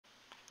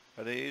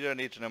You don't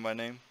need to know my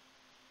name.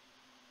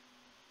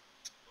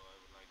 Well, I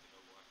would like to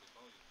know what I could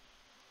call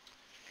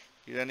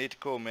you. You don't need to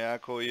call me, I'll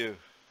call you.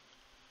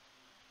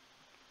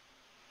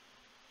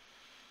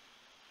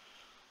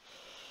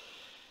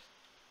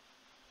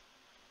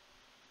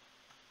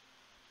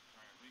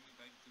 Alright, bring me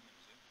back in 2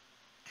 minutes,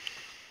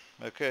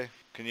 yeah? Okay,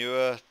 can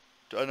you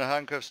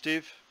unhandcuff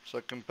Steve so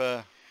I can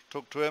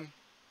talk to him?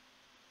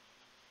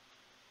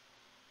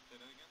 Say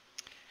that again?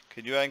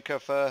 Can you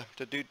handcuff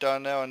the dude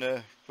down there on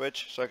the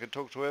bridge so I can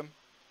talk to him?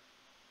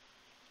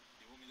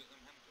 You want me to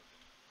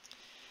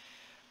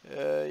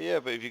unhandcuff him? Yeah,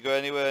 but if you go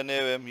anywhere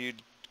near him, you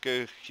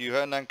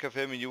unhandcuff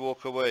him and you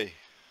walk away.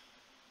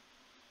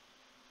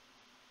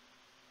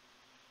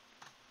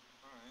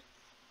 Alright.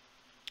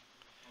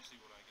 I'll see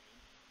what I can do.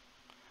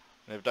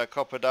 And if that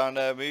copper down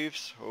there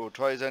moves or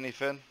tries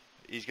anything,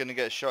 he's gonna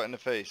get shot in the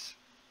face.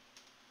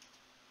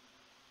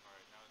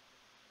 Alright,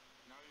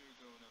 now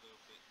you're going a little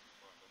bit too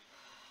far, buddy.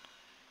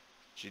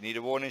 Do you need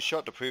a warning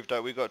shot to prove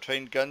that we got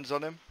trained guns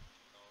on him?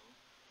 No.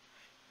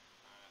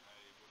 I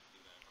wouldn't do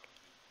that if I was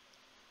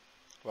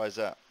you. Why is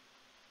that?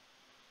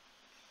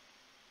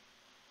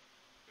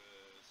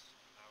 Because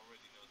I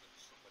already know that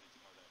there's somebody to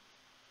my left.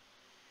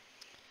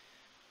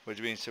 What do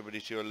you mean somebody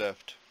to your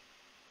left?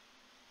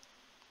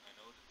 I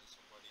know that there's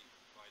somebody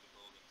by the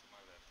building to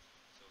my left.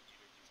 So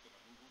either he's gonna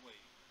move away,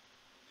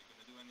 if they're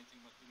gonna do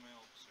anything to my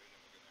officer,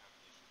 then we're gonna have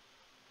an issue.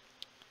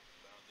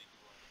 But I don't think you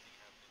want anything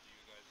happening to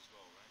you guys as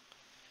well, right?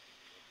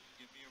 So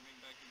give me a ring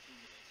back in 2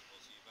 minutes.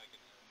 We'll see if I can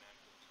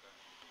handcuff the guy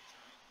on the bridge,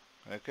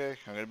 alright? Okay,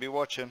 I'm gonna be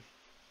watching.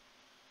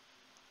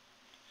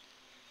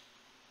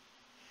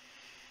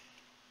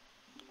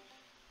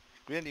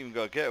 We ain't even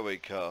got a getaway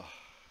car.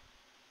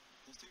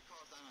 There's 2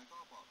 cars down that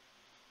car park.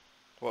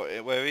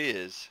 What, where he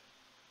is?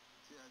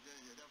 Yeah, the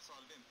other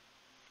side of him.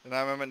 And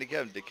I'm meant to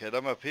get him, dickhead.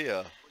 I'm up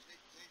here. Well, you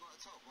need to go at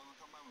the top. Why don't I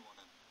come round with one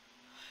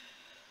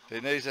then?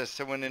 He knows there's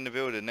someone in the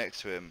building next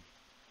to him.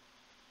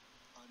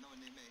 No one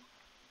near me.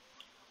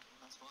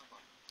 That's fine,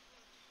 fine.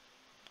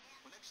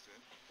 Well, next to him.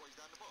 What, he's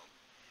down the bottom?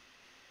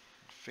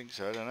 I think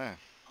so, I don't know.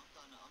 I'm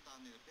down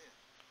near the pier.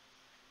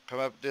 Come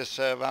up this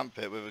ramp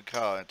pit with a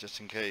car, just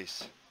in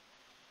case.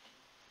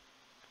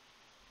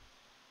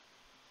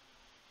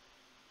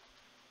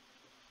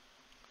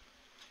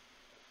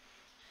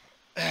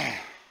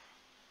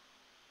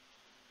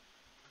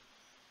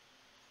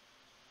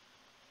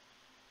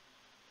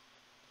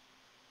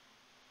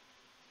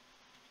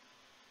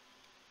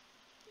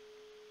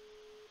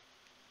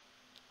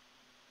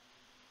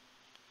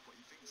 What,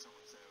 you think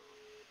someone's there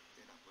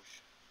in that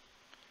bush?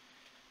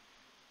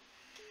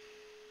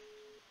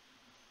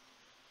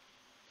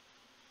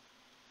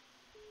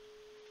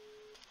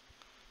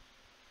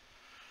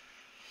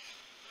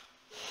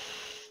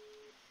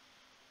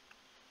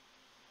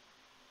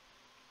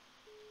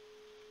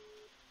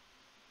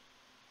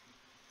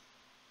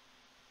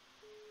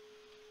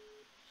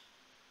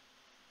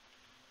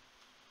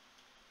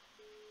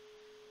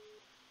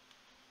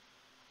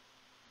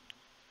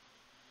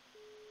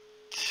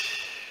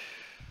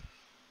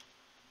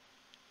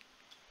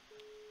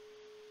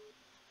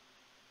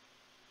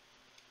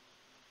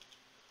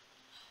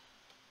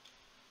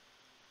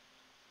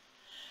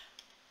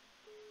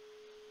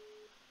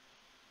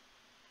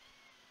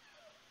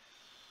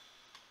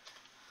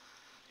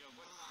 Yo,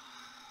 what?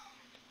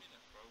 Wait a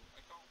minute, bro.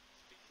 I can't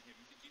speak to him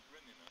if he keeps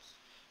running us.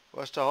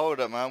 What's the hold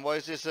up, man? Why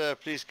is this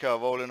police car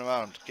rolling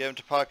around? Get him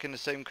to park in the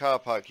same car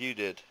park you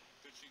did.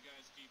 Because you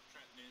guys keep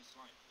threatening his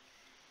life.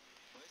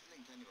 Where's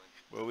Link anyway?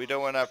 Well, we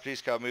don't want our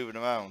police car moving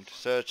around,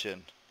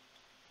 searching.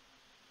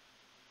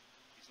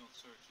 He's not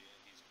searching,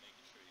 he's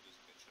making sure he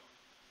doesn't get shot.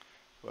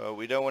 Well,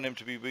 we don't want him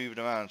to be moving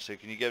around, so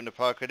can you get him to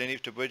park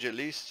underneath the bridge at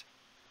least?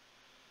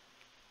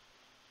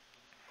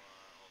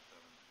 I'll tell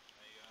him.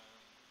 Hey,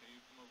 can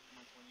you come over to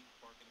my 20?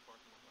 Park in the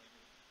parking lot right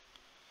here.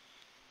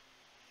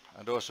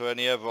 And also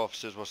any other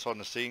officers what's on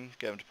the scene,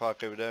 get them to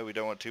park over there. We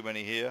don't want too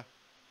many here.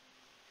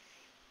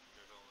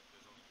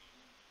 There's only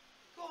me.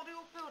 God, they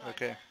all build like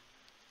Okay.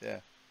 that. Yeah.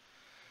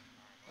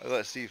 Alright, I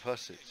got Steve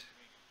hostage.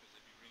 because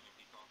if you ring him,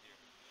 he can't hear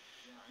me.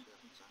 Yeah, Alright? I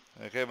think so.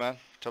 Okay, man.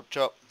 Chop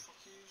chop. The fuck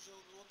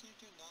what are you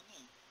doing down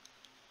there?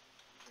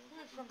 I'm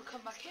waiting for him to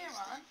come back here,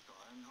 man.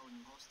 I'm holding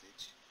him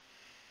hostage.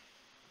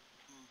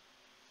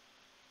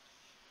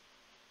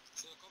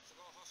 So the cops have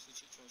got a hostage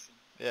situation.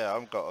 Yeah,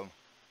 I've got him.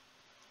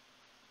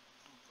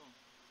 Oh, cool.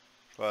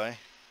 Bye.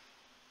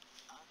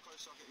 How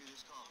close I'll get you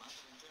this car, man?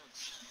 I'm in jail.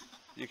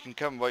 You can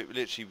come right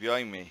literally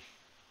behind me.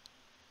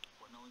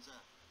 What, no one's there?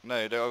 No,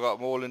 I got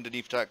them all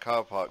underneath that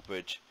car park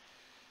bridge.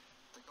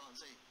 They can't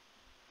see.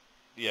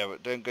 Yeah,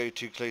 but don't go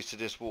too close to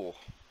this wall.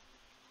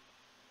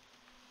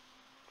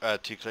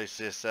 Too close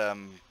to this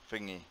thingy.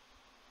 Braden.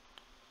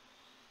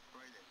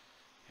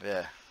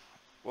 Yeah.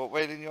 What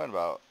railing you on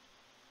about?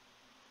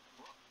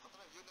 What? I don't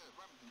know, you're the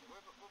ramping.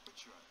 What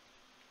bridge you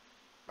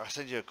at? I'll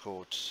send you a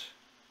code.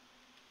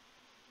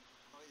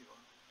 Oh, you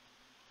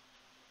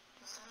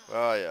are?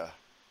 Where are ya?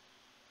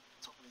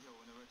 Top of the hill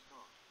in a red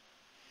car.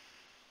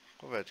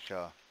 What red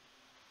car?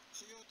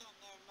 So you're down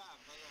there mad,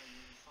 but yeah,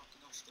 you're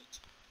fucking hostage.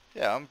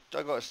 Yeah,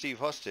 I got Steve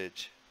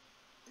hostage.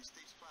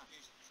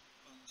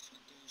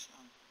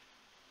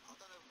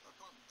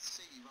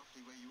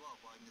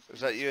 Is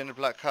that you in the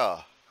black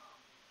car?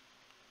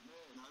 No.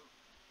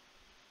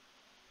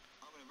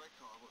 I'm in a red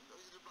car.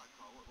 Who's in the black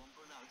car? What, one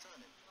pulling out and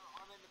turning? No,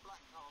 I'm in the black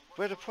car.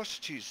 Where the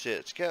prostitutes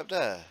sit? Get up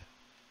there.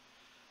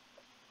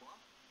 What?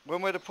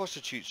 When where the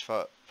prostitutes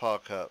park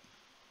up?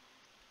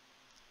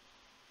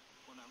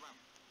 On that ramp.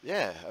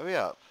 Yeah, hurry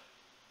up.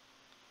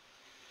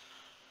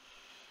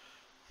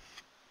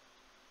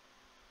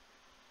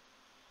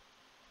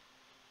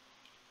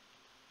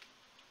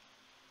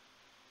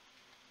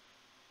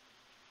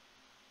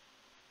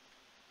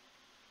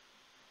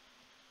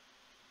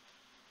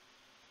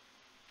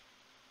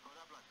 Oh,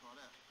 that black car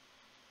there.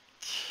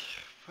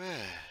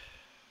 Where?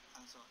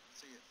 Outside.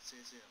 See it. See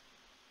it.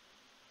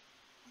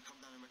 I come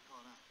down in the red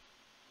car now.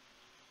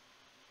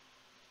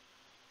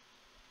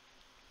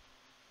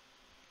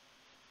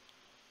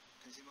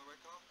 Can you see my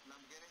red car?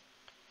 Lamborghini?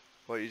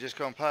 What, you just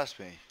gone past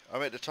me?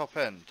 I'm at the top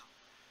end.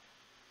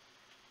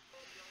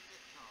 Behind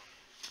this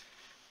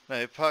car.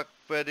 No, park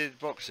where the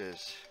box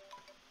is.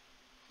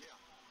 Yeah.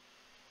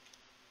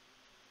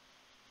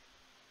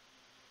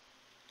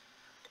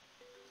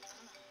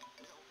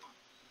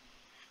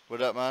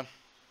 What up, man?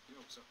 Yo,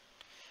 what's up?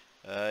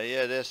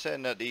 Yeah, they're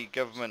saying that the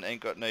government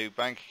ain't got no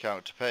bank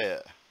account to pay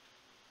it.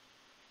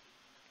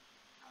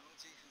 How long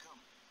till you can come?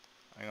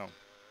 Hang on.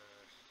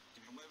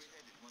 And where we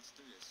headed? Let's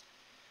do this.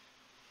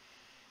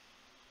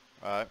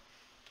 Alright.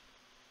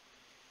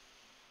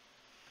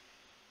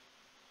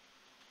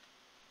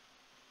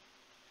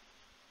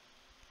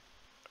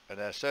 And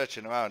they're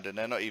searching around and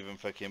they're not even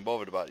fucking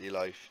bothered about your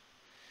life.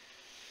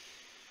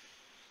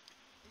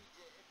 If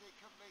they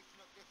come racing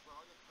up this way,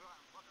 I'll just pull out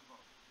in front of them.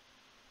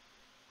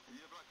 Is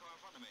you the black car in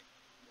front of me?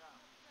 Yeah.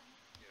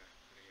 Yeah,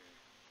 pretty good.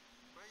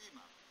 Where are you,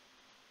 man?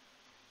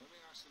 Let me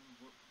ask them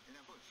what In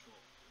that bush?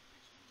 what we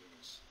can do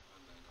is,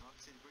 and then I can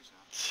see the bridge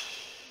now.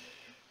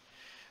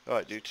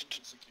 Alright, dude.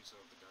 execute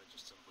of the guy,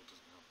 just tell him it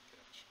doesn't have the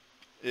cash.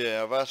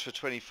 Yeah, I've asked for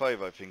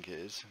 25, I think it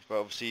is. But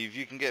obviously, if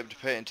you can get them to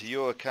pay it into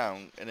your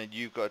account, and then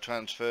you've got to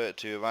transfer it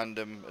to a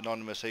random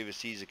anonymous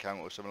overseas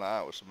account or something like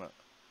that, or something.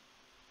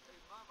 Hey,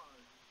 Mamo.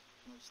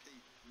 No, Steve.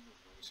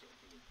 Let me see what I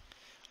can do.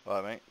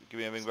 Alright, mate. Give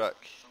me a ring back.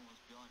 Someone's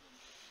behind them.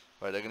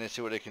 Right, they're going to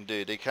see what they can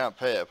do. They can't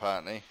pay it,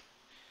 apparently.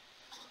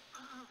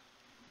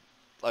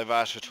 I've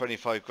asked for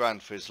 25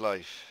 grand for his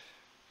life.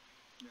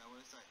 Yeah, what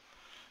did they say?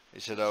 He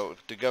said, oh,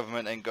 the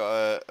government ain't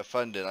got a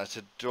funding. I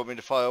said, do you want me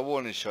to fire a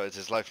warning shot? Is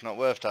his life not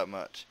worth that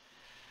much?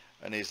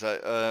 And he's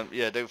like,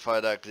 yeah, don't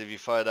fire that, because if you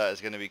fire that,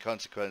 there's going to be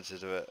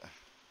consequences of it.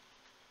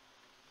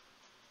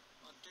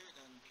 I'll do it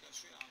then. Get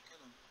straight out, kill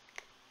him.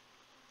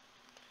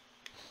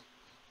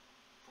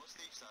 What's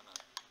Steve saying now?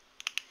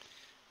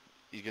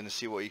 You're going to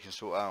see what you can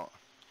sort out.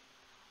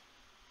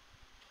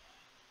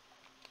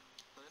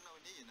 But they're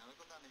nowhere near you now. They've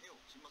gone down the hill.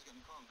 So you must get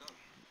in the car and go.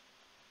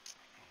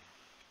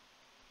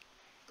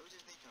 Who's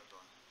this Nico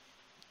guy?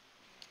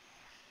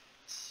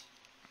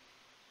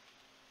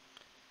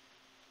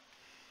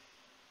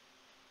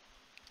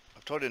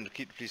 I've told him to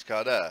keep the police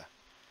car there,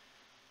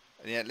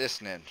 and he ain't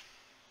listening.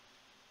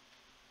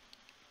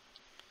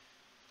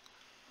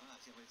 Oh, no,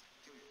 he's ready to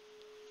kill you.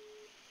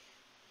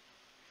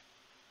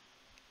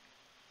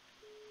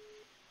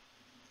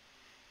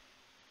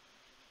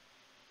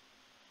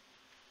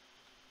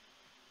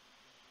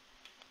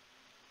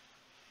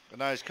 And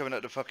now he's coming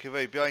up the fucking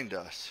road behind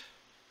us.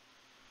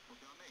 What,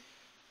 behind me?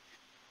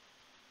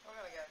 I'm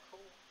gonna get a call.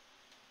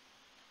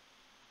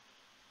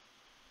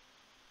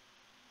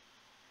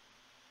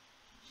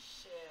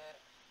 Shit.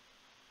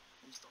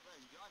 You stop there,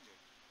 he's behind you.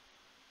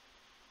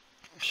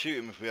 Shoot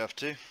him if we have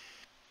to. Ready,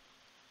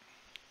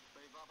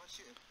 Barbara,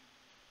 shoot him.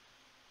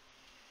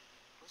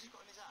 What's he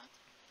got in his hand?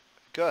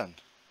 Gun.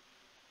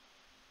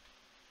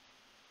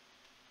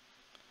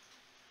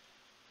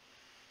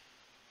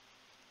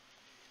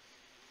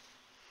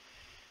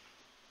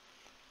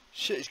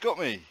 Shit, he's got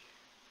me.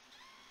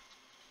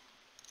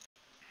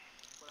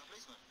 What, that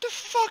policeman? The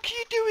fuck are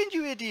you doing,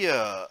 you idiot?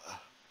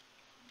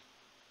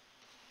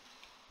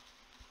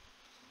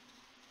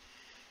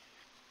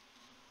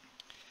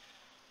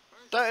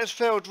 Where is That is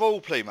failed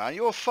roleplay, man.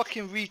 You're a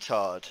fucking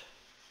retard. he?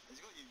 Has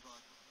he got you,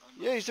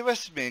 guy? Yeah, he's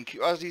arrested me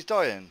as he's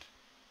dying.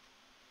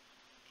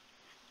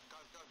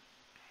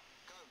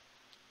 Go.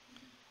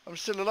 I'm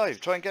still alive.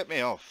 Try and get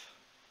me off.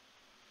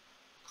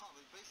 Can't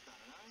be police down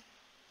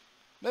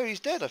there, eh? No, he's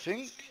dead, I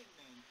think. Shoot him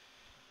then.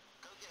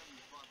 Go get him,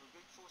 Barbara.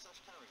 Big force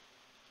carry.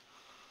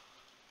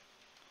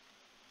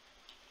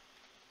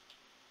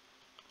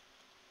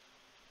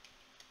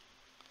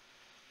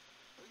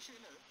 Are you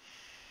shooting who?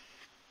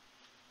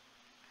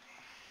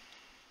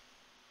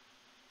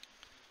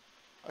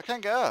 I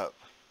can't get up.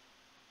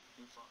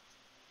 You're fucked.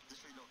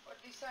 Just reload.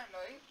 What did he sound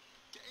like?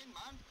 Get in,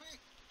 man, quick!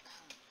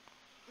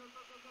 Go.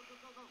 Where are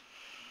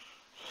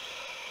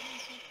you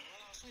shooting?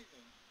 Where are you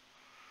shooting?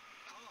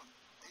 Come on,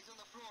 he's on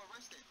the floor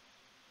arrested.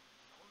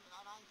 On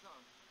an anchor.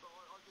 But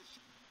I'll just...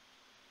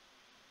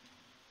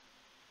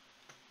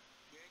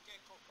 Yeah, get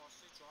caught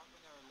hostage, right,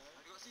 when they're alive.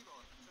 Have you got a seatbelt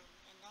on? So,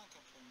 and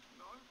handcuff him.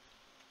 No.